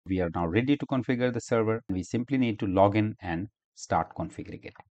we are now ready to configure the server. We simply need to log in and start configuring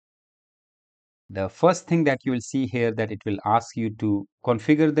it. The first thing that you will see here that it will ask you to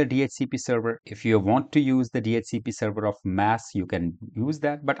configure the DHCP server. If you want to use the DHCP server of MAAS, you can use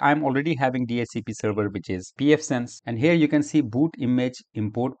that, but I'm already having DHCP server which is pfSense, and here you can see boot image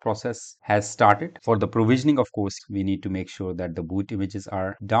import process has started. For the provisioning, of course, we need to make sure that the boot images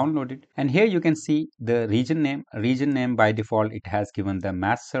are downloaded, and here you can see the region name by default it has given the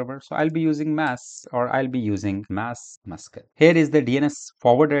MAAS server, so I'll be using MAAS, or I'll be using MAAS Muscat. Here is the DNS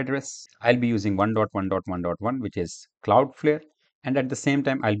forward address. I'll be using 1.1.1.1, which is Cloudflare, and at the same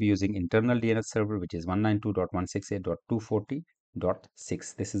time I'll be using internal DNS server which is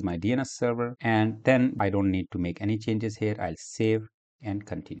 192.168.240.6. This is my DNS server, and then I don't need to make any changes here. I'll save and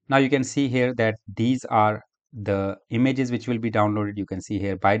continue. Now you can see here that these are the images which will be downloaded. You can see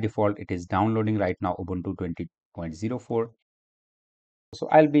here by default it is downloading right now Ubuntu 20.04. So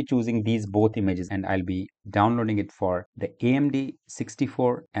I'll be choosing these both images and I'll be downloading it for the AMD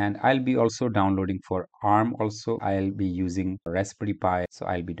 64, and I'll be also downloading for ARM also. I'll be using Raspberry Pi, so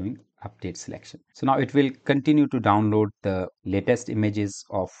I'll be doing update selection. So now it will continue to download the latest images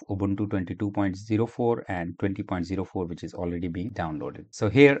of Ubuntu 22.04 and 20.04, which is already being downloaded. So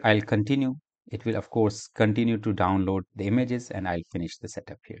here I'll continue. It will of course continue to download the images, and I'll finish the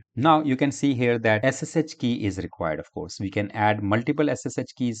setup here. Now you can see here that SSH key is required. Of course, we can add multiple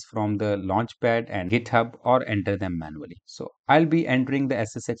SSH keys from the Launchpad and GitHub or enter them manually. So I'll be entering the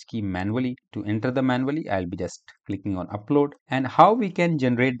SSH key manually. To enter the manually, I'll be just clicking on upload. And how we can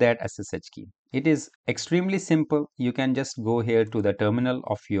generate that SSH key? It is extremely simple. You can just go here to the terminal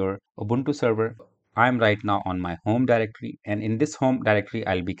of your Ubuntu server. I'm right now on my home directory, and in this home directory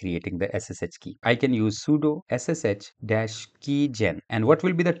I'll be creating the SSH key. I can use sudo ssh-keygen, and what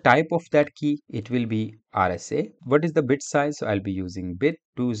will be the type of that key? It will be RSA. What is the bit size? So I'll be using bit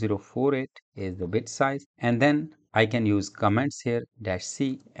 2048 is the bit size, and then I can use comments here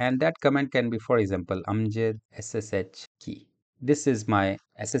 -c, and that comment can be, for example, Amjad SSH key. This is my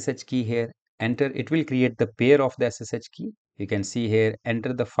SSH key here. Enter. It will create the pair of the SSH key. You can see here,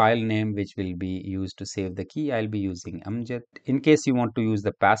 enter the file name which will be used to save the key. I'll be using Amjad. In case you want to use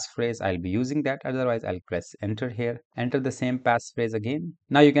the passphrase, I'll be using that. Otherwise, I'll press enter here. Enter the same passphrase again.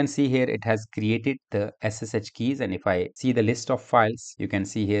 Now you can see here it has created the SSH keys, and if I see the list of files, you can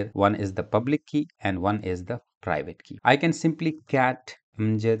see here one is the public key and one is the private key. I can simply cat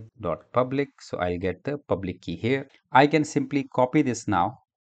amjad.public, so I'll get the public key here. I can simply copy this now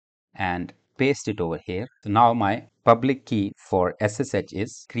and paste it over here. So now my public key for SSH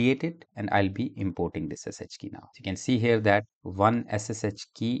is created, and I'll be importing this SSH key now. So you can see here that one SSH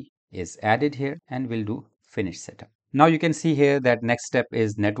key is added here, and we'll do finish setup. Now you can see here that next step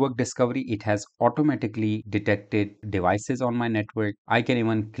is network discovery. It has automatically detected devices on my network. I can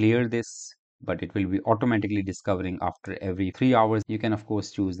even clear this, but it will be automatically discovering after every 3 hours. You can of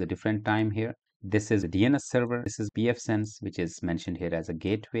course choose the different time here. This is a DNS server. This is pfSense, which is mentioned here as a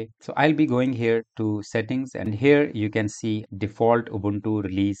gateway. So I'll be going here to settings, and here you can see default Ubuntu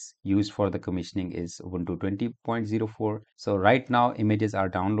release used for the commissioning is Ubuntu 20.04. So right now images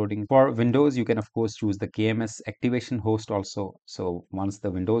are downloading. For Windows, you can of course choose the KMS activation host also. So once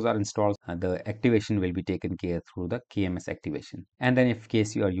the Windows are installed, the activation will be taken care through the KMS activation. And then if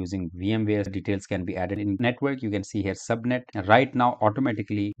case you are using VMware, details can be added in network. You can see here subnet. Right now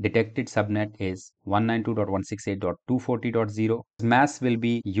automatically detected subnet is 192.168.240.0. MAAS will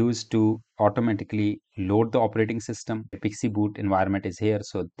be used to automatically load the operating system. The Pixie boot environment is here,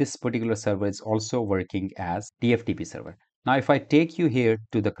 so this particular server is also working as TFTP server. Now if I take you here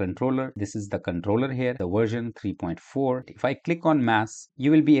to the controller, this is the controller here, the version 3.4. If I click on MAAS,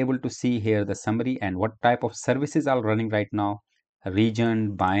 you will be able to see here the summary and what type of services are running right now: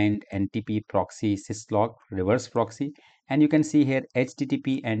 region, bind, NTP, proxy, syslog, reverse proxy, and you can see here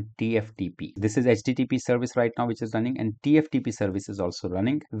HTTP and TFTP. This is HTTP service right now which is running, and TFTP service is also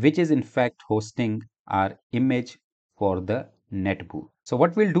running, which is in fact hosting our image for the netboot. So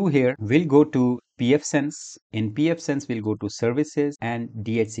what we'll do here, we'll go to pfSense. In pfSense, we'll go to services and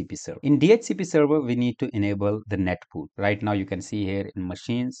DHCP server. In DHCP server, we need to enable the netboot. Right now, you can see here in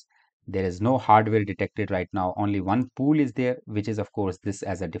machines, there is no hardware detected right now. Only one pool is there, which is of course this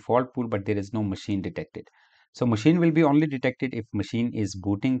as a default pool, but there is no machine detected. So machine will be only detected if machine is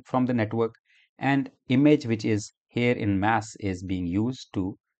booting from the network, and image which is here in MAAS is being used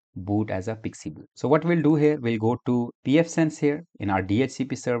to boot as a Pixie boot. So what we'll do here, we'll go to pfSense here in our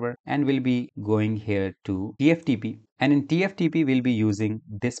DHCP server, and we'll be going here to TFTP, And in TFTP, we'll be using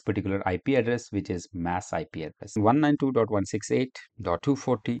this particular IP address, which is MAAS IP address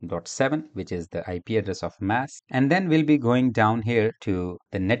 192.168.240.7, which is the IP address of MAAS. And then we'll be going down here to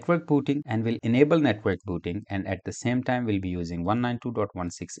the network booting and we'll enable network booting. And at the same time, we'll be using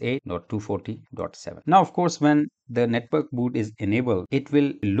 192.168.240.7. Now, of course, when the network boot is enabled, it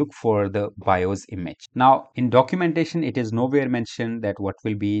will look for the BIOS image. Now, in documentation, it is nowhere mentioned that what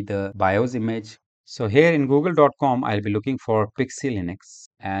will be the BIOS image. So here in google.com, I'll be looking for Pixie Linux,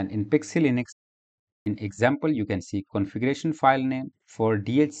 and in Pixie Linux, in example, you can see configuration file name for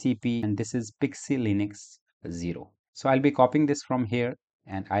DHCP, and this is Pixie Linux 0. So I'll be copying this from here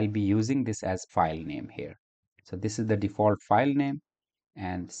and I'll be using this as file name here. So this is the default file name,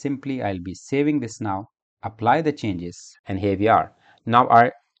 and simply I'll be saving this now, apply the changes, and here we are. Now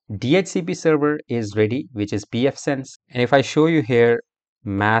our DHCP server is ready, which is pfSense. And if I show you here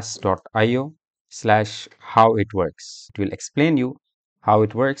maas.io / how it works, it will explain you how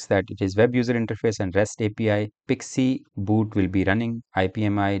it works, that it is web user interface and REST API. Pixie boot will be running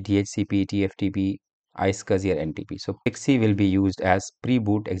IPMI, DHCP, TFTP, iSCSI or NTP. So Pixie will be used as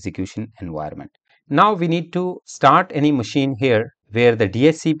pre-boot execution environment. Now we need to start any machine here where the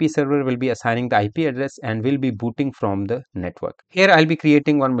DHCP server will be assigning the IP address and will be booting from the network. Here I'll be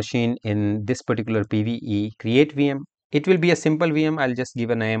creating one machine in this particular PVE create VM. It will be a simple VM. I'll just give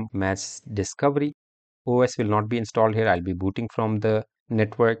a name MAAS discovery. OS will not be installed here. I'll be booting from the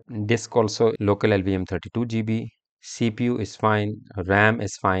network. Disk also local LVM 32 GB. CPU is fine, RAM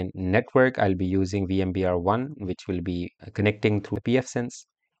is fine. Network I'll be using VMBR1, which will be connecting through pfSense.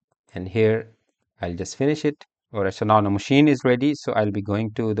 And here I'll just finish it. Alright, so now the machine is ready. So I'll be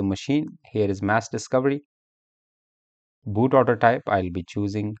going to the machine. Here is MAAS discovery. Boot order type I'll be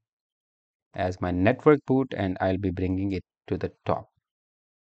choosing as my network boot, and I'll be bringing it to the top.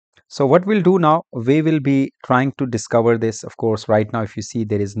 So what we'll do now, we will be trying to discover this. Of course, right now, if you see,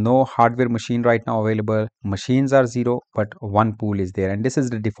 there is no hardware machine right now available. Machines are 0, but one pool is there, and this is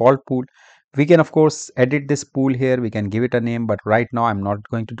the default pool. We can, of course, edit this pool here. We can give it a name, but right now I'm not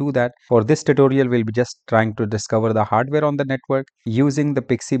going to do that. For this tutorial, we'll be just trying to discover the hardware on the network using the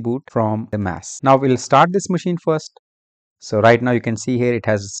Pixie boot from the MAAS. Now we'll start this machine first. So right now you can see here it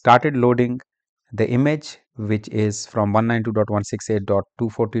has started loading the image, which is from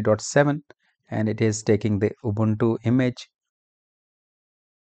 192.168.240.7, and it is taking the Ubuntu image.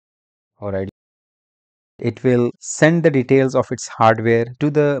 Alright, it will send the details of its hardware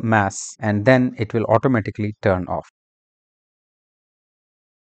to the MAAS, and then it will automatically turn off.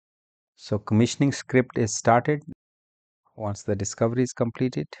 So commissioning script is started. Once the discovery is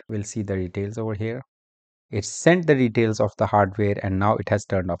completed, we'll see the details over here. It sent the details of the hardware and now it has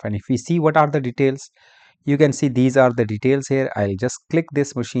turned off. And if we see what are the details, you can see these are the details here. I'll just click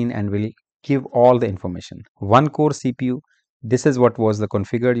this machine and will give all the information. 1 core CPU, this is what was the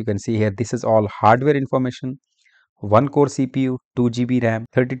configured. You can see here, this is all hardware information. 1 core CPU, 2 GB RAM,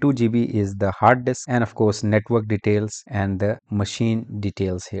 32 GB is the hard disk, and of course network details and the machine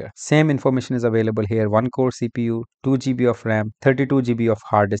details here. Same information is available here. 1 core CPU, 2 GB of RAM, 32 GB of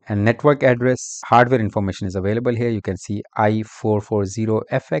hard disk, and network address hardware information is available here. You can see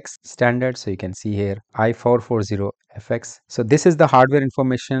I440FX standard. So you can see here I440FX. So this is the hardware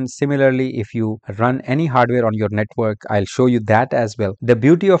information. Similarly, if you run any hardware on your network, I'll show you that as well. The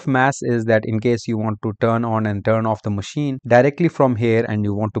beauty of MAAS is that in case you want to turn on and turn off the machine directly from here, and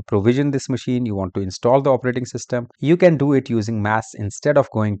you want to provision this machine, you want to install the operating system, you can do it using MAAS instead of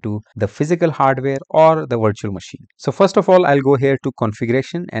going to the physical hardware or the virtual machine. So first of all, I'll go here to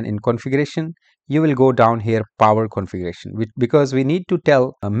configuration, and in configuration you will go down here power configuration, because we need to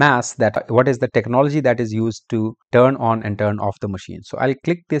tell MAAS that what is the technology that is used to turn on and turn off the machine. So I'll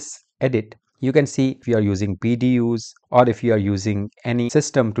click this edit. You can see if you are using PDUs or if you are using any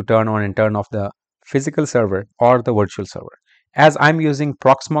system to turn on and turn off the physical server or the virtual server. As I'm using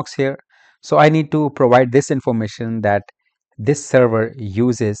Proxmox here, so I need to provide this information that this server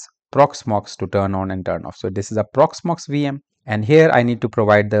uses Proxmox to turn on and turn off. So this is a Proxmox VM, and here I need to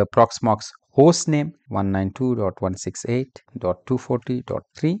provide the Proxmox host name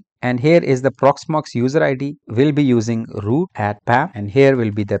 192.168.240.3, and here is the Proxmox user ID. Will be using root at PAM, and here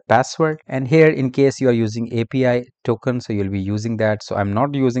will be the password, and here in case you are using API token, so you'll be using that. So I'm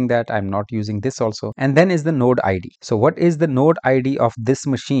not using that, I'm not using this also. And then is the node ID. So what is the node ID of this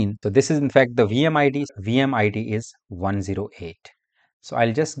machine? So this is in fact the VM ID. VM ID is 108. So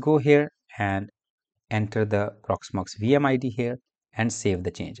I'll just go here and enter the Proxmox VM ID here and save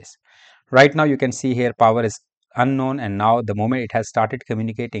the changes. Right now you can see here power is unknown, and now the moment it has started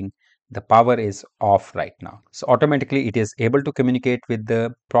communicating, the power is off right now. So automatically it is able to communicate with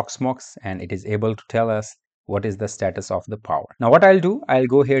the Proxmox, and it is able to tell us what is the status of the power. Now what I'll do,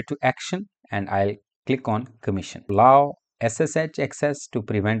 I'll go here to action and I'll click on commission. Allow SSH access to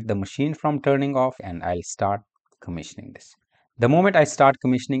prevent the machine from turning off, and I'll start commissioning this. The moment I start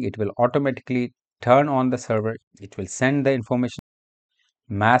commissioning, it will automatically turn on the server. It will send the information.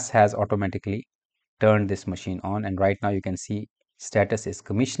 MAAS has automatically turned this machine on, and right now you can see status is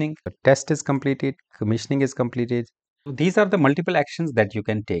commissioning. The test is completed, commissioning is completed. So these are the multiple actions that you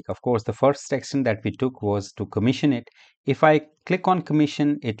can take. Of course, the first action that we took was to commission it. If I click on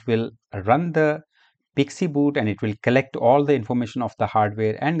commission, it will run the Pixie boot and it will collect all the information of the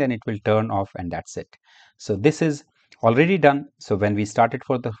hardware, and then it will turn off, and that's it. So this is already done. So when we started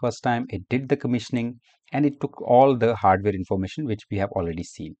for the first time, it did the commissioning and it took all the hardware information which we have already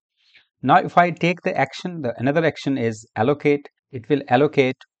seen. Now if I take the action, the another action is allocate. It will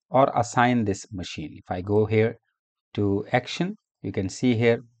allocate or assign this machine. If I go here to action, you can see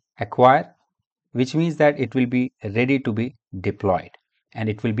here acquire, which means that it will be ready to be deployed and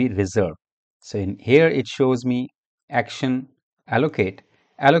it will be reserved. So in here it shows me action allocate.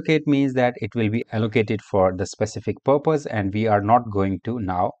 Allocate means that it will be allocated for the specific purpose, and we are not going to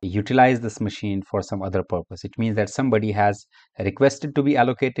now utilize this machine for some other purpose. It means that somebody has requested to be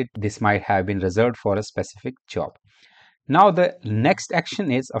allocated. This might have been reserved for a specific job. Now the next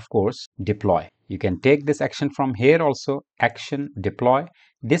action is, of course, deploy. You can take this action from here also, action deploy.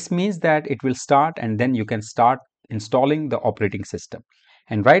 This means that it will start and then you can start installing the operating system.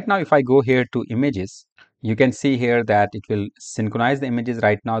 And right now if I go here to images, you can see here that it will synchronize the images.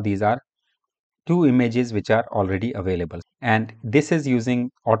 Right now these are two images which are already available, and this is using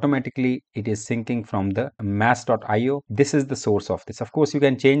automatically, it is syncing from the MAAS.io. This is the source of this. Of course you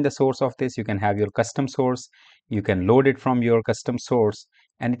can change the source of this. You can have your custom source, you can load it from your custom source,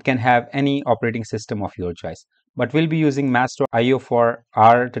 and it can have any operating system of your choice, but we'll be using MAAS.io for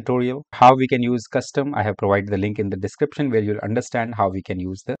our tutorial. How we can use custom, I have provided the link in the description where you'll understand how we can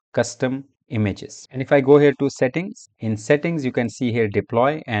use the custom images. And if I go here to settings, in settings you can see here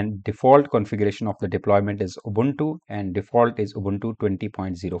deploy, and default configuration of the deployment is Ubuntu and default is Ubuntu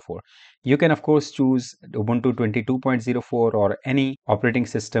 20.04. You can of course choose Ubuntu 22.04 or any operating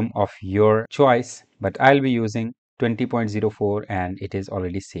system of your choice, but I'll be using 20.04 and it is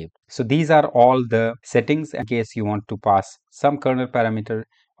already saved. So these are all the settings in case you want to pass some kernel parameter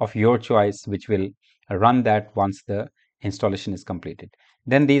of your choice, which will run that once the installation is completed.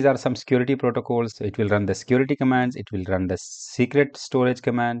 Then these are some security protocols. So it will run the security commands, it will run the secret storage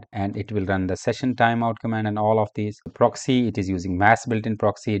command, and it will run the session timeout command, and all of these. Proxy, it is using MAAS built-in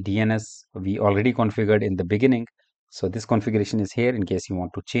proxy. DNS we already configured in the beginning. So this configuration is here. In case you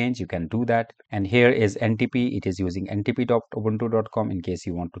want to change, you can do that. And here is NTP. It is using ntp.ubuntu.com. In case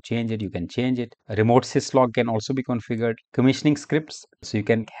you want to change it, you can change it. A remote syslog can also be configured. Commissioning scripts. So you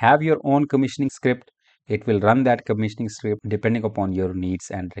can have your own commissioning script. It will run that commissioning script depending upon your needs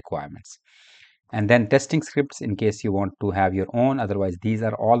and requirements. And then testing scripts in case you want to have your own. Otherwise, these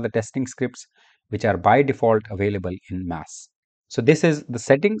are all the testing scripts which are by default available in MAAS. So this is the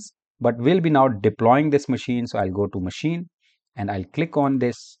settings, but we'll be now deploying this machine. So I'll go to machine and I'll click on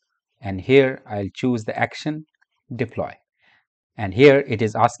this, and here I'll choose the action deploy. And here it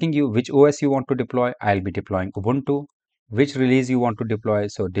is asking you which OS you want to deploy. I'll be deploying Ubuntu. Which release you want to deploy.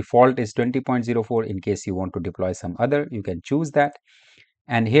 So default is 20.04. In case you want to deploy some other, you can choose that.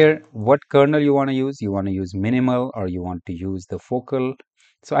 And here what kernel you want to use. You want to use minimal or you want to use the focal.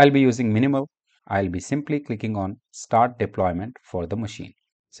 So I'll be using minimal. I'll be simply clicking on start deployment for the machine.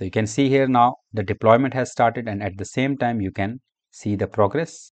 So you can see here now the deployment has started, and at the same time you can see the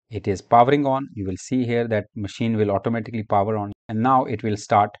progress. It is powering on. You will see here that machine will automatically power on, and now it will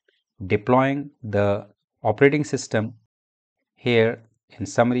start deploying the operating system. Here in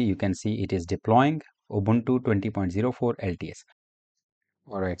summary you can see it is deploying Ubuntu 20.04 LTS.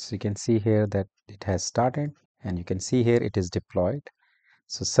 Alright, so you can see here that it has started, and you can see here it is deployed.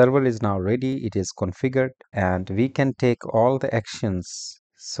 So server is now ready, it is configured, and we can take all the actions.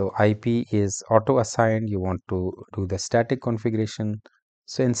 So IP is auto assigned. You want to do the static configuration.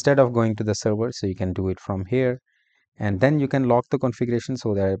 So instead of going to the server, so you can do it from here, and then you can lock the configuration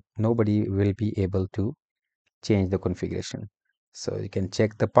so that nobody will be able to change the configuration. So you can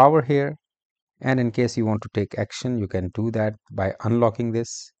check the power here, and in case you want to take action, you can do that by unlocking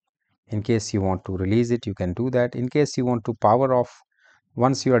this. In case you want to release it, you can do that. In case you want to power off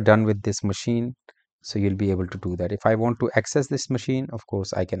once you are done with this machine, so you'll be able to do that. If I want to access this machine, of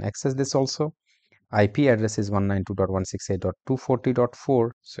course I can access this also. IP address is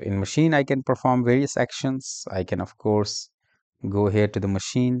 192.168.240.4. So in machine I can perform various actions. I can of course go here to the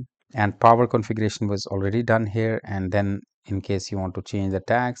machine, and power configuration was already done here. And then in case you want to change the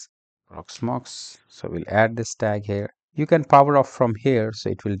tags, Proxmox. So we'll add this tag here. You can power off from here, so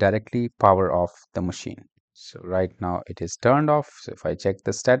it will directly power off the machine. So right now it is turned off. So if I check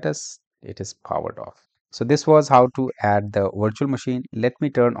the status, it is powered off. So this was how to add the virtual machine. Let me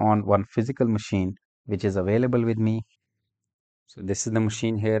turn on one physical machine which is available with me. So this is the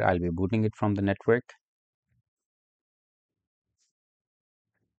machine here. I'll be booting it from the network.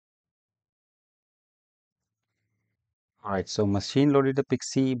 All right, so machine loaded the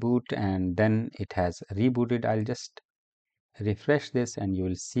Pixie boot and then it has rebooted. I'll just refresh this and you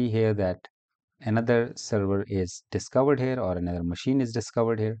will see here that another server is discovered here or another machine is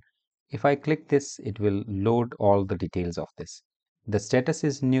discovered here. If I click this, it will load all the details of this. The status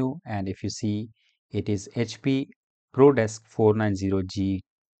is new, and if you see, it is HP ProDesk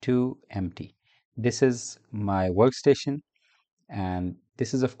 490G2 empty. This is my workstation, and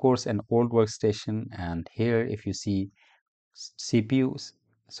this is of course an old workstation. And here if you see CPUs,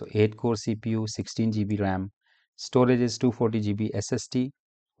 so 8 core CPU, 16 GB RAM, storage is 240 GB SSD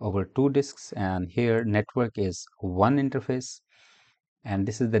over 2 disks, and here network is one interface, and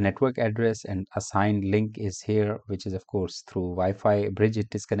this is the network address, and assigned link is here, which is of course through Wi-Fi bridge it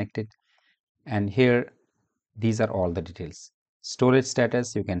is connected. And here these are all the details. Storage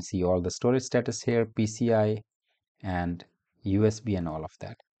status, you can see all the storage status here, PCI and USB and all of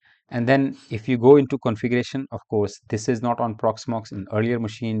that. And then if you go into configuration, of course this is not on Proxmox. In earlier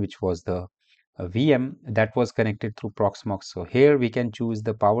machine, which was the VM that was connected through Proxmox, so here we can choose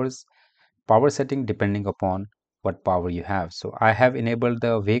the power setting depending upon what power you have. So I have enabled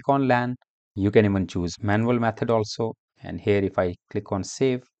the wake on LAN. You can even choose manual method also, and here if I click on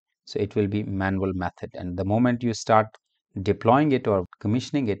save, so it will be manual method, and the moment you start deploying it or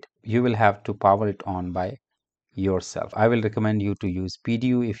commissioning it, you will have to power it on by yourself. I will recommend you to use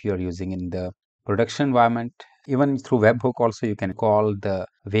PDU if you are using in the production environment. Even through webhook also you can call the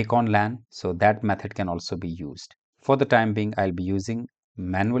wake on LAN, so that method can also be used. For the time being, I'll be using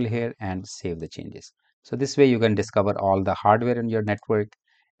manual here and save the changes. So this way you can discover all the hardware in your network,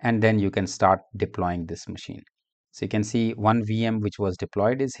 and then you can start deploying this machine. So you can see one VM which was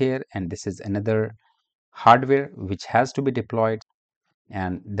deployed is here, and this is another hardware which has to be deployed.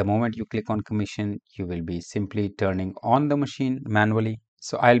 And the moment you click on commission, you will be simply turning on the machine manually.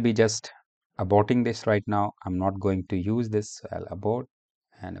 So I'll be just aborting this right now. I'm not going to use this. So I'll abort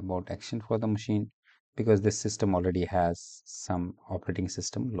and abort action for the machine, because this system already has some operating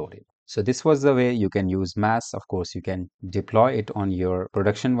system loaded. So this was the way you can use MAAS. Of course, you can deploy it on your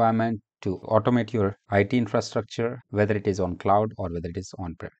production environment to automate your IT infrastructure, whether it is on cloud or whether it is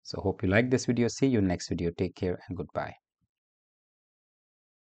on-prem. So hope you like this video. See you in next video. Take care and goodbye.